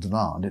unfilled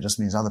demand. It just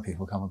means other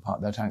people come and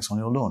park their tanks on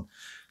your lawn.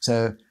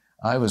 So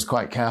I was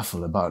quite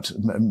careful about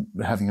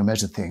having a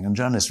measured thing, and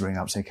journalists ring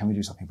up and say, can we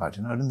do something about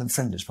it? And in the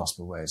friendliest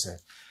possible way say,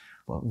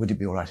 well, would it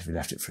be all right if we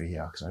left it for a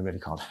year? Because I really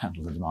can't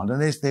handle the demand.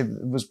 And it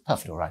was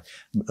perfectly all right.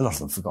 A lot of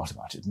them forgot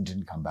about it and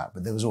didn't come back,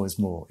 but there was always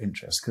more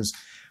interest because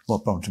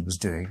what Brompton was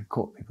doing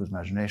caught people's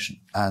imagination,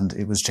 and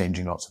it was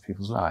changing lots of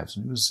people's lives,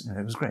 and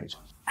it was great.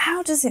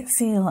 How does it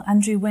feel,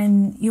 Andrew,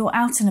 when you're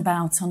out and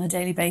about on a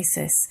daily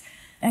basis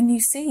and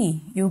you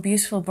see your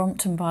beautiful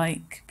Brompton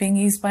bike being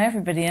used by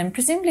everybody, and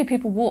presumably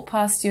people walk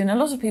past you and a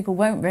lot of people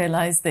won't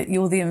realise that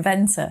you're the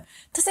inventor?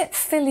 Does it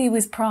fill you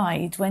with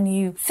pride when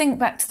you think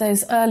back to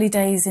those early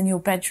days in your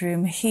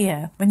bedroom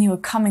here, when you were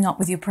coming up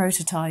with your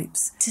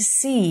prototypes, to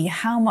see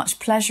how much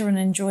pleasure and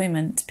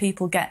enjoyment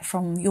people get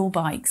from your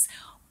bikes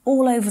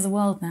all over the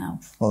world now?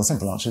 Well, the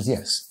simple answer is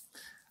yes.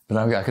 But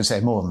I could say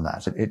more than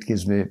that. It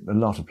gives me a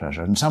lot of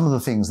pleasure. And some of the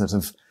things that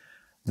have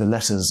the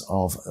letters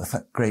of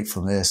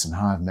gratefulness and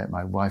how I've met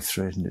my wife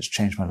through it and it's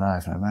changed my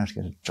life and I managed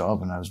to get a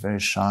job and I was very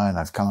shy and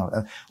I've come up,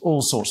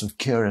 all sorts of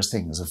curious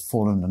things have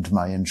fallen into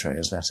my in tray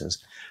as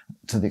letters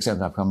to the extent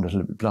that I've become a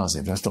little bit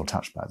blasé, but I'm still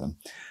touched by them.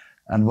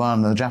 And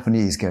the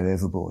Japanese go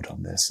overboard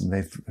on this, and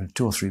they've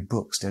 2 or 3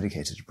 books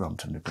dedicated to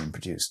Brompton have been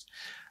produced.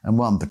 And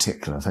one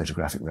particular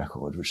photographic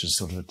record, which is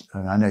sort of,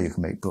 I know you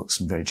can make books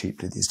very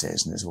cheaply these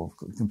days, and it's all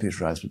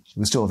computerized, but it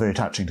was still very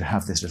touching to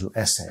have this little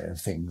essay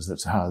of things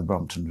that's how the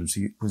Brompton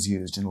was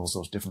used in all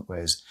sorts of different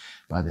ways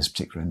by this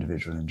particular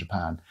individual in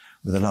Japan,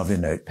 with a lovely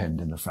note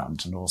penned in the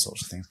front and all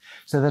sorts of things.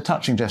 So the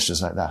touching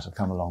gestures like that have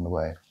come along the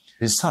way.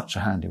 It's such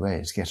a handy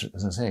way to get,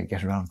 as I say,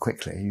 get around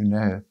quickly. You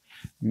know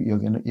you're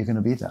going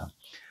to be there.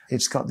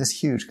 It's got this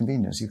huge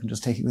convenience. You can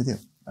just take it with you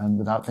and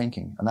without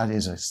thinking. And that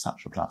is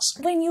such a plus.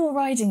 When you're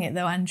riding it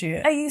though, Andrew,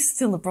 are you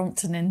still a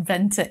Brompton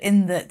inventor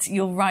in that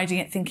you're riding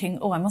it thinking,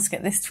 oh, I must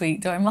get this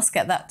tweaked, or I must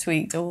get that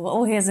tweaked, or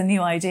oh, here's a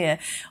new idea?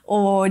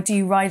 Or do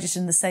you ride it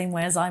in the same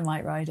way as I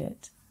might ride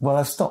it? Well,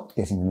 I've stopped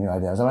getting the new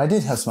ideas. I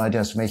did have some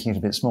ideas for making it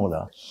a bit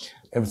smaller.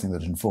 Everything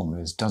that informed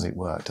me is, does it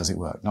work? Does it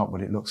work? Not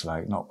what it looks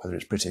like, not whether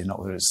it's pretty, not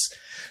whether it's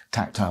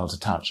tactile to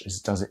touch.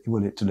 It's,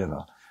 will it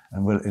deliver?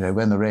 And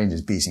when the rain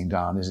is beating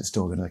down, is it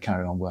still going to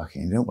carry on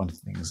working? You don't want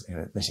things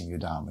letting you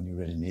down when you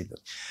really need them.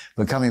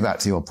 But coming back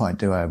to your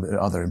point,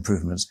 are there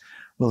improvements?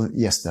 Well,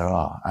 yes, there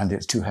are, and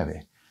it's too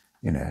heavy,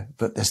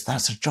 But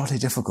that's a jolly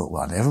difficult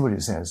one. Everybody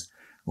says,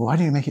 well, why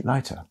don't you make it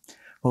lighter?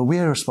 Well, we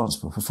are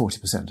responsible for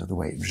 40% of the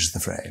weight, which is the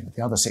frame.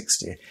 The other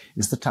 60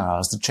 is the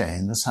tires, the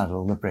chain, the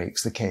saddle, the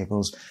brakes, the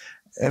cables,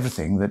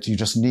 everything that you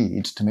just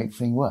need to make the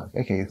thing work.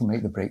 Okay, you can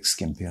make the brakes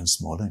skimpy and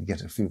smaller and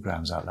get a few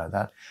grams out like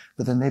that,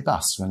 but then they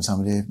bust when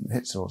somebody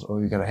hits it,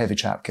 or you get a heavy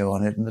chap go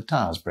on it and the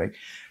tires break.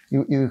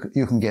 You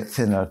can get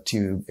thinner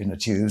inner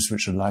tubes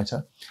which are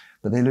lighter,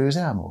 but they lose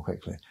air more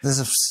quickly. There's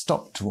a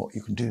stop to what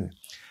you can do.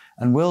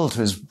 And Will, to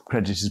his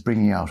credit, is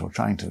bringing out or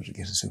trying to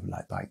get a super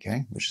light bike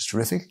going, which is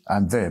terrific.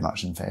 I'm very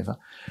much in favour.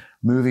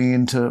 Moving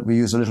into, we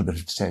use a little bit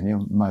of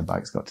titanium. My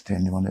bike's got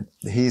titanium on it.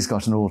 He's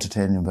got an all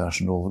titanium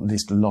version, or at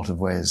least a lot of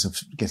ways of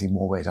getting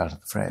more weight out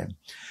of the frame.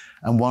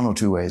 And 1 or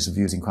 2 ways of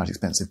using quite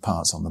expensive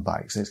parts on the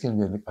bike. So it's going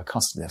to be a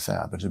costly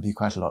affair, but it'll be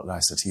quite a lot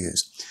nicer to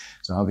use.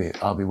 So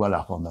I'll be well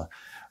up on the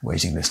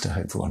waiting list to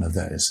hope for one of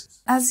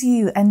those. As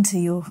you enter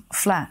your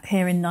flat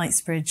here in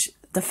Knightsbridge,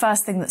 the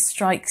first thing that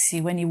strikes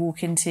you when you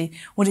walk into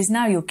what is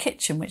now your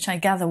kitchen, which I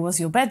gather was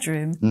your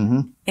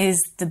bedroom,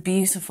 is the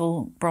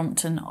beautiful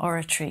Brompton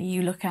Oratory.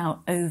 You look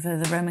out over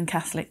the Roman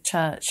Catholic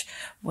Church,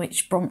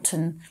 which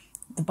Brompton,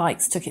 the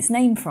bikes, took its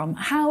name from.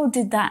 How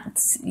did that,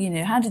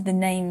 how did the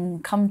name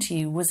come to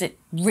you? Was it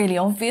really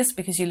obvious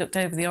because you looked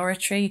over the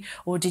oratory,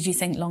 or did you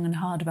think long and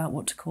hard about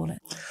what to call it?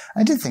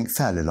 I did think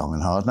fairly long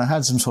and hard, and I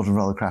had some sort of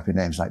rather crappy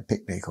names like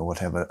Picnic or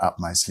whatever up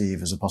my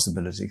sleeve as a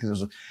possibility,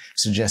 because it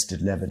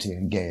suggested levity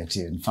and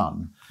gaiety and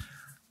fun.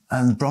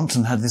 And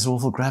Brompton had this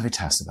awful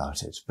gravitas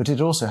about it, but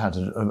it also had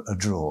a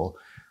draw,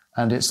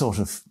 and it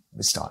started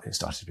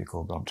to be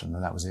called Brompton,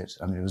 and that was it.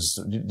 I mean,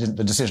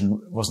 the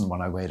decision wasn't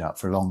one I weighed up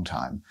for a long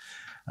time,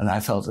 and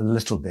I felt a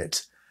little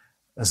bit,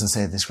 as I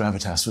say, this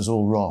gravitas was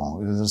all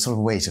wrong. There's a sort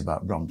of weight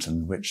about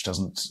Brompton which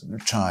doesn't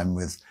chime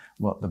with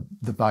what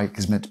the bike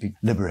is meant to be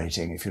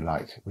liberating, if you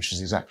like, which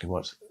is exactly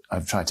what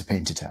I've tried to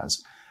paint it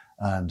as.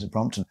 And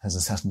Brompton has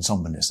a certain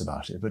somberness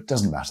about it, but it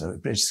doesn't matter.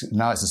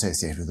 Now it's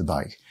associated with the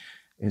bike.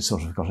 It's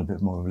sort of got a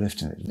bit more of a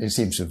lift in it. It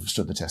seems to have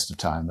stood the test of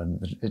time,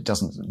 and it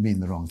doesn't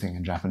mean the wrong thing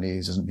in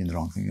Japanese, doesn't mean the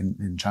wrong thing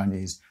in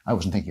Chinese. I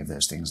wasn't thinking of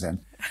those things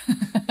then.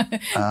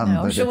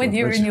 No, I'm sure when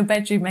you were in your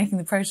bedroom making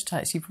the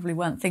prototypes, you probably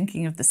weren't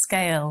thinking of the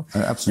scale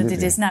that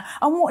it is now.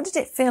 And what did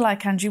it feel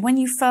like, Andrew, when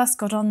you first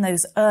got on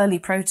those early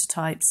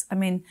prototypes? I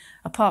mean,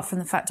 apart from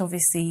the fact,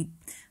 obviously,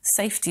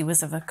 safety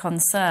was of a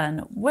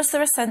concern, was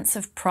there a sense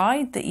of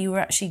pride that you were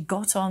actually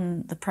got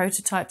on the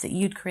prototype that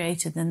you'd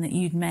created and that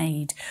you'd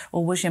made?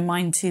 Or was your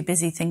mind too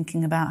busy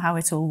thinking about how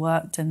it all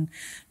worked and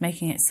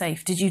making it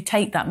safe? Did you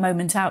take that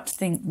moment out to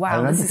think,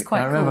 wow, this is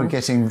quite cool? I remember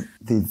getting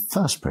the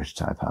first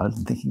prototype out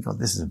and thinking, God,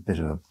 this is a bit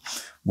of a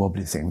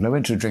wobbly thing. When I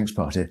went to a drinks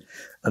party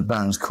at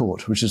Barons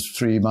Court, which is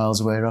 3 miles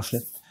away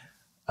roughly,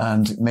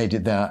 and made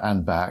it there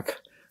and back,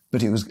 But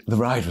the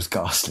ride was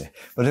ghastly.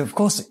 But of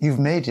course, you've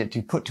made it,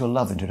 you put your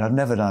love into it. I've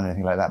never done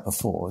anything like that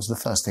before. It was the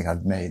first thing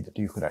I'd made that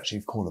you could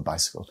actually call a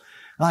bicycle.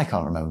 And I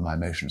can't remember my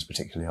emotions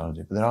particularly on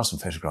it, but there are some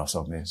photographs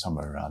of me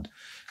somewhere around,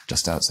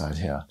 just outside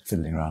here,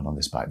 fiddling around on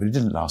this bike. But it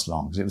didn't last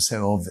long because it was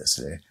so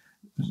obviously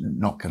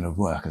not going to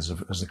work as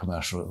a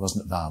commercial, it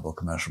wasn't a viable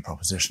commercial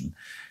proposition.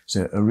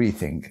 So a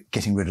rethink,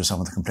 getting rid of some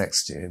of the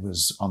complexity,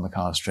 was on the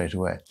cards straight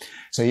away.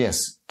 So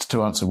yes,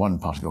 to answer one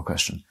part of your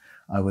question,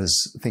 I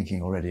was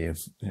thinking already of,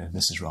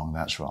 this is wrong,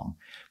 that's wrong.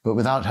 But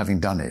without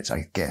having done it,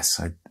 I guess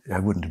I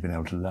wouldn't have been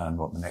able to learn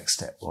what the next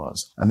step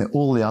was. And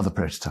all the other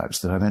prototypes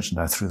that I mentioned,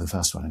 I threw the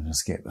first one in a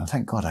skip. And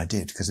thank God I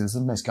did, because it was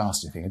the most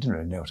ghastly thing. I didn't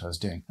really know what I was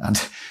doing.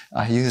 And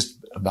I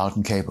used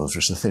Brompton cables,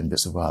 which are thin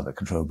bits of wire that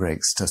control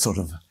brakes, to sort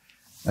of,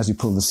 as you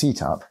pull the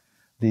seat up,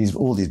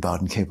 all these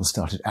Brompton cables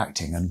started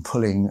acting and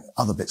pulling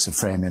other bits of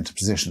frame into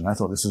position. I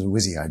thought this was a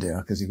whizzy idea,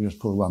 because you could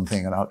just pull one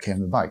thing and out came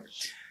the bike.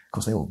 Of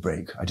course, they all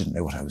break. I didn't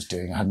know what I was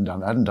doing. I hadn't done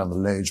the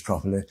loads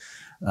properly,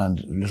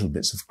 and little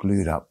bits of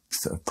glued up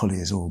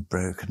pulleys all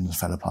broke and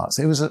fell apart.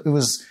 So it was,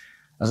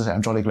 as I say,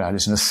 I'm jolly glad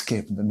it's in a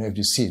skip that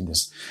nobody's seen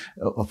this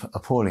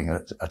appalling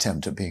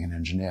attempt at being an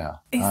engineer.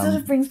 It sort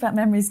of brings back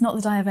memories, not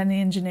that I have any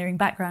engineering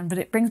background, but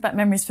it brings back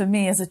memories for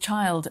me as a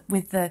child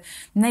with the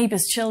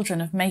neighbours'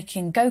 children of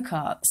making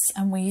go-karts.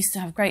 And we used to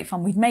have great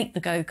fun. We'd make the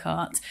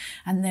go-kart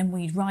and then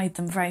we'd ride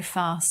them very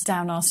fast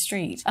down our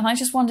street. And I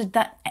just wondered,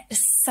 that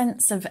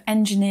sense of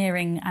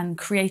engineering and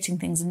creating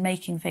things and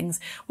making things,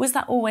 was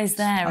that always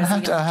there? I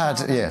had,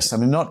 yes. I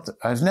mean,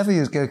 I've never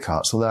used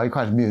go-karts, although I'm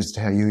quite amused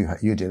to how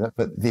you did it.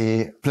 But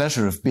the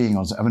pleasure of being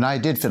on, I mean, I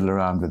did fiddle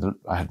around with,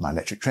 I had my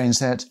electric train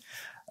set,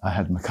 I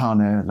had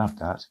Meccano, loved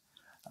that.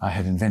 I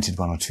had invented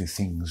one or two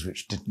things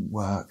which didn't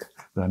work,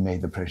 but I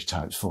made the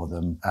prototypes for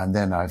them. And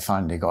then I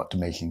finally got to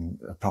making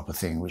a proper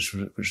thing, which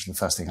was the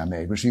first thing I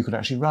made, which you could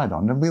actually ride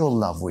on. And we all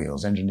love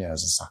wheels.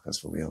 Engineers are suckers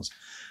for wheels.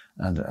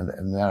 And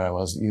there I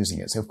was using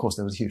it. So, of course,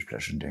 there was a huge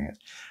pleasure in doing it.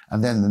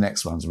 And then the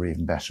next ones were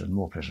even better and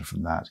more pleasure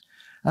from that.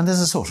 And there's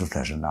a sort of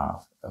pleasure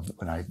now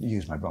when I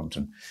use my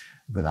Brompton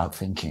without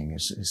thinking.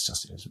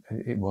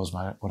 It was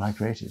what I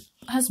created.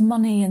 Has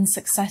money and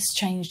success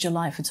changed your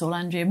life at all,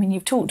 Andrew? I mean,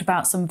 you've talked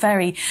about some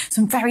very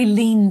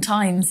lean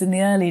times in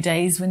the early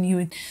days when you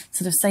were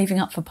sort of saving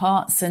up for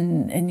parts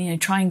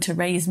and trying to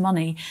raise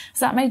money. Has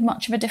that made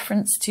much of a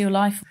difference to your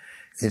life?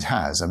 It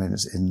has. I mean,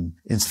 it's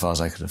insofar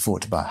as I could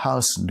afford to buy a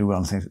house and do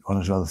one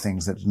or two other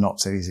things that are not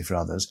so easy for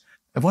others.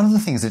 And one of the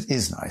things that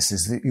is nice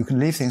is that you can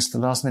leave things to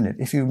the last minute.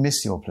 If you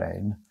miss your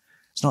plane,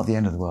 it's not the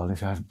end of the world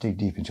if you have to dig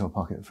deep into your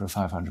pocket for a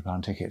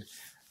 £500 ticket.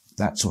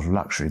 That sort of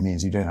luxury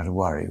means you don't have to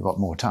worry. You've got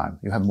more time.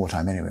 You have more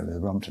time anyway with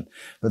the Brompton.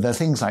 But there are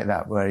things like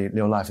that where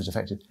your life is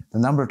affected. The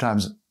number of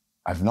times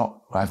I've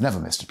never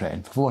missed a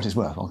plane, for what it's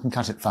worth, I can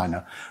cut it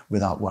finer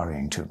without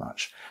worrying too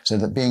much. So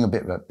that being a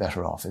bit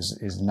better off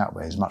is in that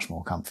way is much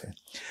more comfy.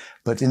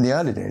 But in the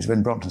early days,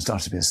 when Brompton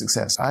started to be a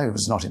success, I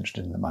was not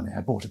interested in the money.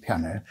 I bought a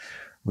piano,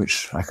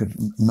 which I could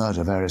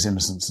murder various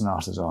innocent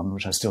sonatas on,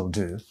 which I still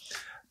do,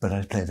 but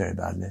I play very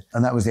badly.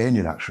 And that was the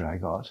only luxury I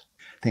got.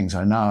 Things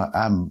I now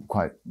am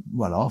quite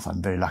well off.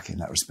 I'm very lucky in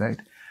that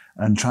respect.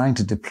 And trying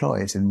to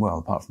deploy it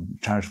apart from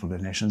charitable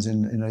donations,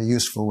 in a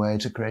useful way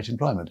to create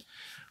employment,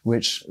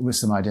 which, with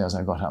some ideas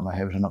I got out of my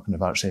head, which I'm not going to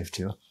vouchsafe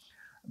to you,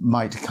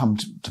 might come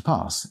to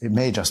pass. It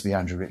may just be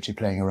Andrew Ritchie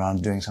playing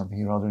around doing something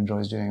he rather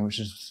enjoys doing, which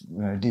is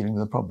dealing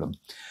with a problem.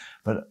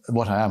 But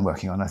what I am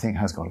working on, I think,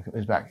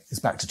 is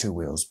back to two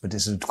wheels, but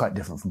this is quite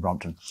different from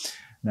Brompton.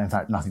 No, in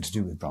fact, nothing to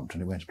do with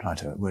Brompton. It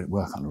won't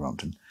work on a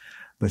Brompton,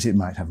 but it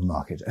might have a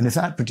market. And if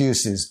that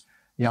produces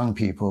young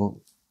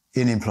people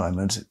in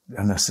employment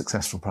and a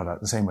successful product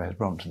the same way as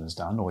Brompton has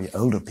done, or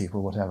older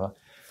people, whatever,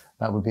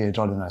 that would be a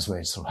jolly nice way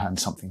to sort of hand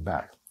something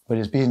back. But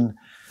it's been,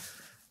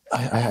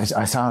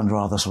 I sound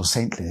rather sort of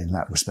saintly in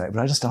that respect,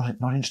 but I just not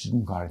interested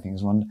in acquiring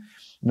things.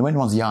 When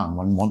one's young,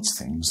 one wants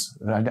things.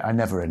 I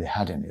never really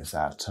had any of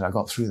that. So I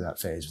got through that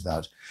phase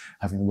without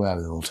having the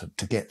wherewithal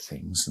to get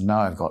things. And now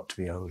I've got to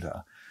be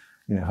older.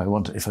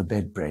 If a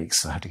bed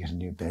breaks, I have to get a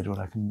new bed, well,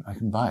 I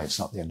can buy it. It's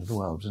not the end of the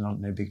world. It's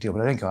no big deal.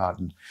 But I don't go out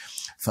and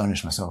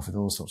furnish myself with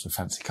all sorts of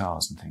fancy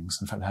cars and things.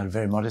 In fact, I had a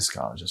very modest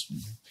car, it's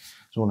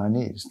all I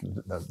need.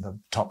 The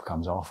top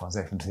comes off, I was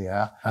open to the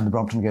air, and the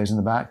Brompton goes in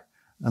the back.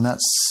 And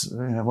that's,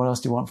 what else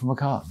do you want from a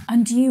car?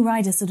 And do you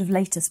ride a sort of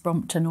latest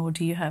Brompton, or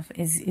do you have,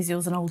 is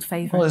yours an old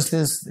favourite? Well,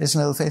 it's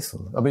an old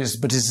faithful. I mean,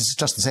 but it's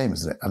just the same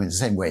it's the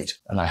same weight.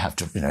 And I have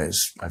to,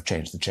 I've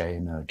changed the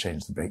chain, I've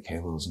changed the brake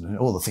cables, and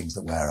all the things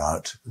that wear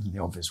out in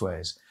the obvious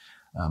ways.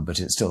 But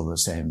it's still the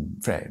same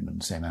frame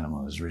and the same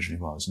animal as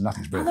originally was. And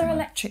nothing's broken. Are there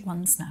electric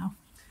ones now?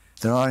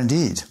 There are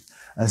indeed.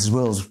 This is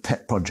Will's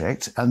pet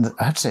project. And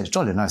I have to say, it's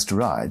jolly nice to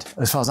ride,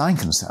 as far as I'm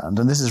concerned.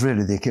 And this is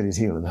really the Achilles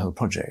heel of the whole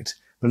project.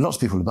 But lots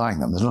of people are buying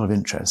them. There's a lot of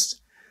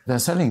interest. They're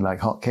selling like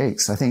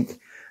hotcakes. I think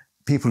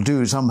people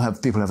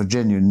have a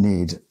genuine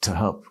need to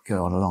help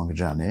go on a longer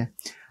journey.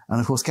 And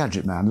of course,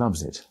 Gadget Man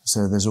loves it.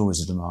 So there's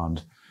always a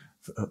demand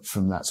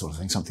from that sort of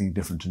thing, something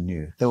different and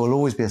new. There will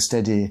always be a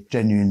steady,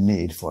 genuine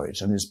need for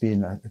it. And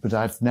but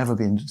I've never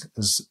been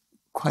as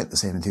quite the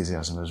same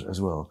enthusiasm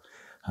as Will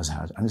has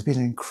had. And it's been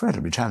an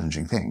incredibly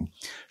challenging thing,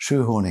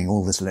 shoehorning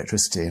all this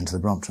electricity into the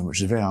Brompton,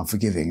 which is very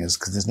unforgiving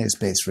because there's no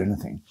space for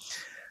anything,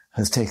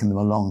 has taken them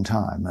a long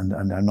time, and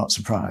I'm not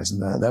surprised.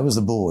 And there was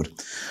the board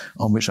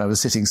on which I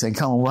was sitting saying,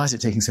 come on, why is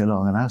it taking so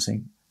long? And I was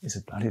saying, it's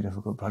a bloody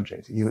difficult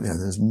project.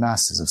 There's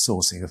masses of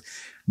sourcing of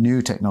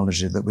new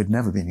technology that we'd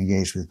never been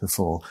engaged with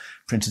before,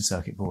 printed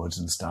circuit boards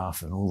and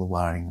stuff, and all the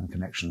wiring and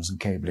connections and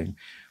cabling,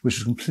 which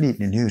was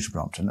completely new to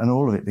Brompton, and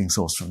all of it being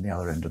sourced from the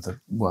other end of the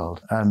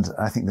world. And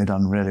I think they've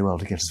done really well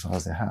to get as far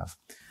as they have.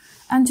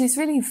 Andrew, it's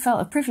really felt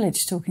a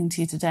privilege talking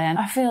to you today, and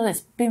I feel it's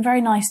been very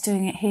nice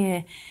doing it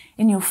here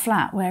in your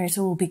flat where it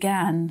all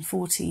began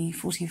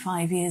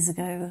 45 years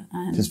ago.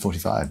 And it's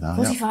 45 now.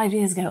 45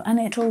 years ago, and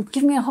it'll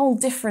give me a whole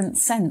different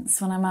sense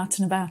when I'm out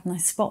and about and I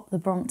spot the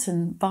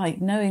Brompton bike,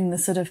 knowing the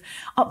sort of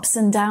ups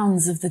and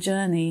downs of the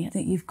journey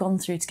that you've gone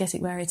through to get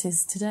it where it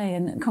is today.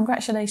 And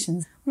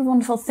congratulations. What a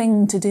wonderful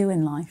thing to do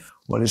in life.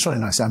 Well, it's really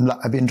nice.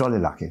 I've been jolly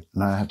lucky,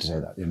 and I have to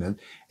say that.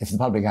 If the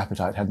public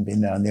appetite hadn't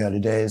been there in the early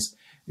days,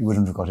 you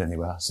wouldn't have got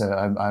anywhere. So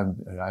I've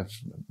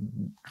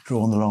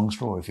drawn the long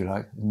straw, if you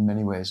like, in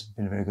many ways. It's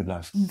been a very good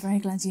life. I'm very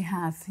glad you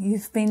have.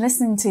 You've been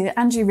listening to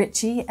Andrew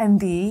Ritchie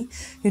MBE,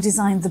 who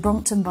designed the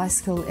Brompton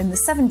Bicycle in the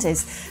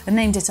 70s and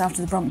named it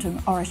after the Brompton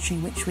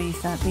Oratory, which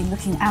we've been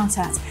looking out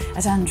at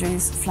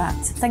Andrew's flat.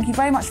 Thank you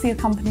very much for your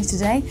company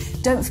today.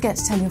 Don't forget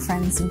to tell your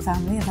friends and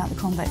family about the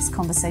Convex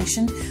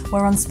Conversation.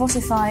 We're on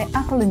Spotify,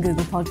 Apple and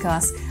Google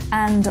Podcasts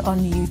and on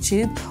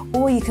YouTube,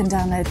 or you can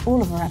download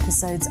all of our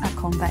episodes at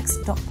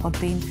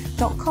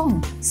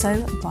convex.podbean.com.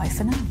 So bye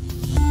for now.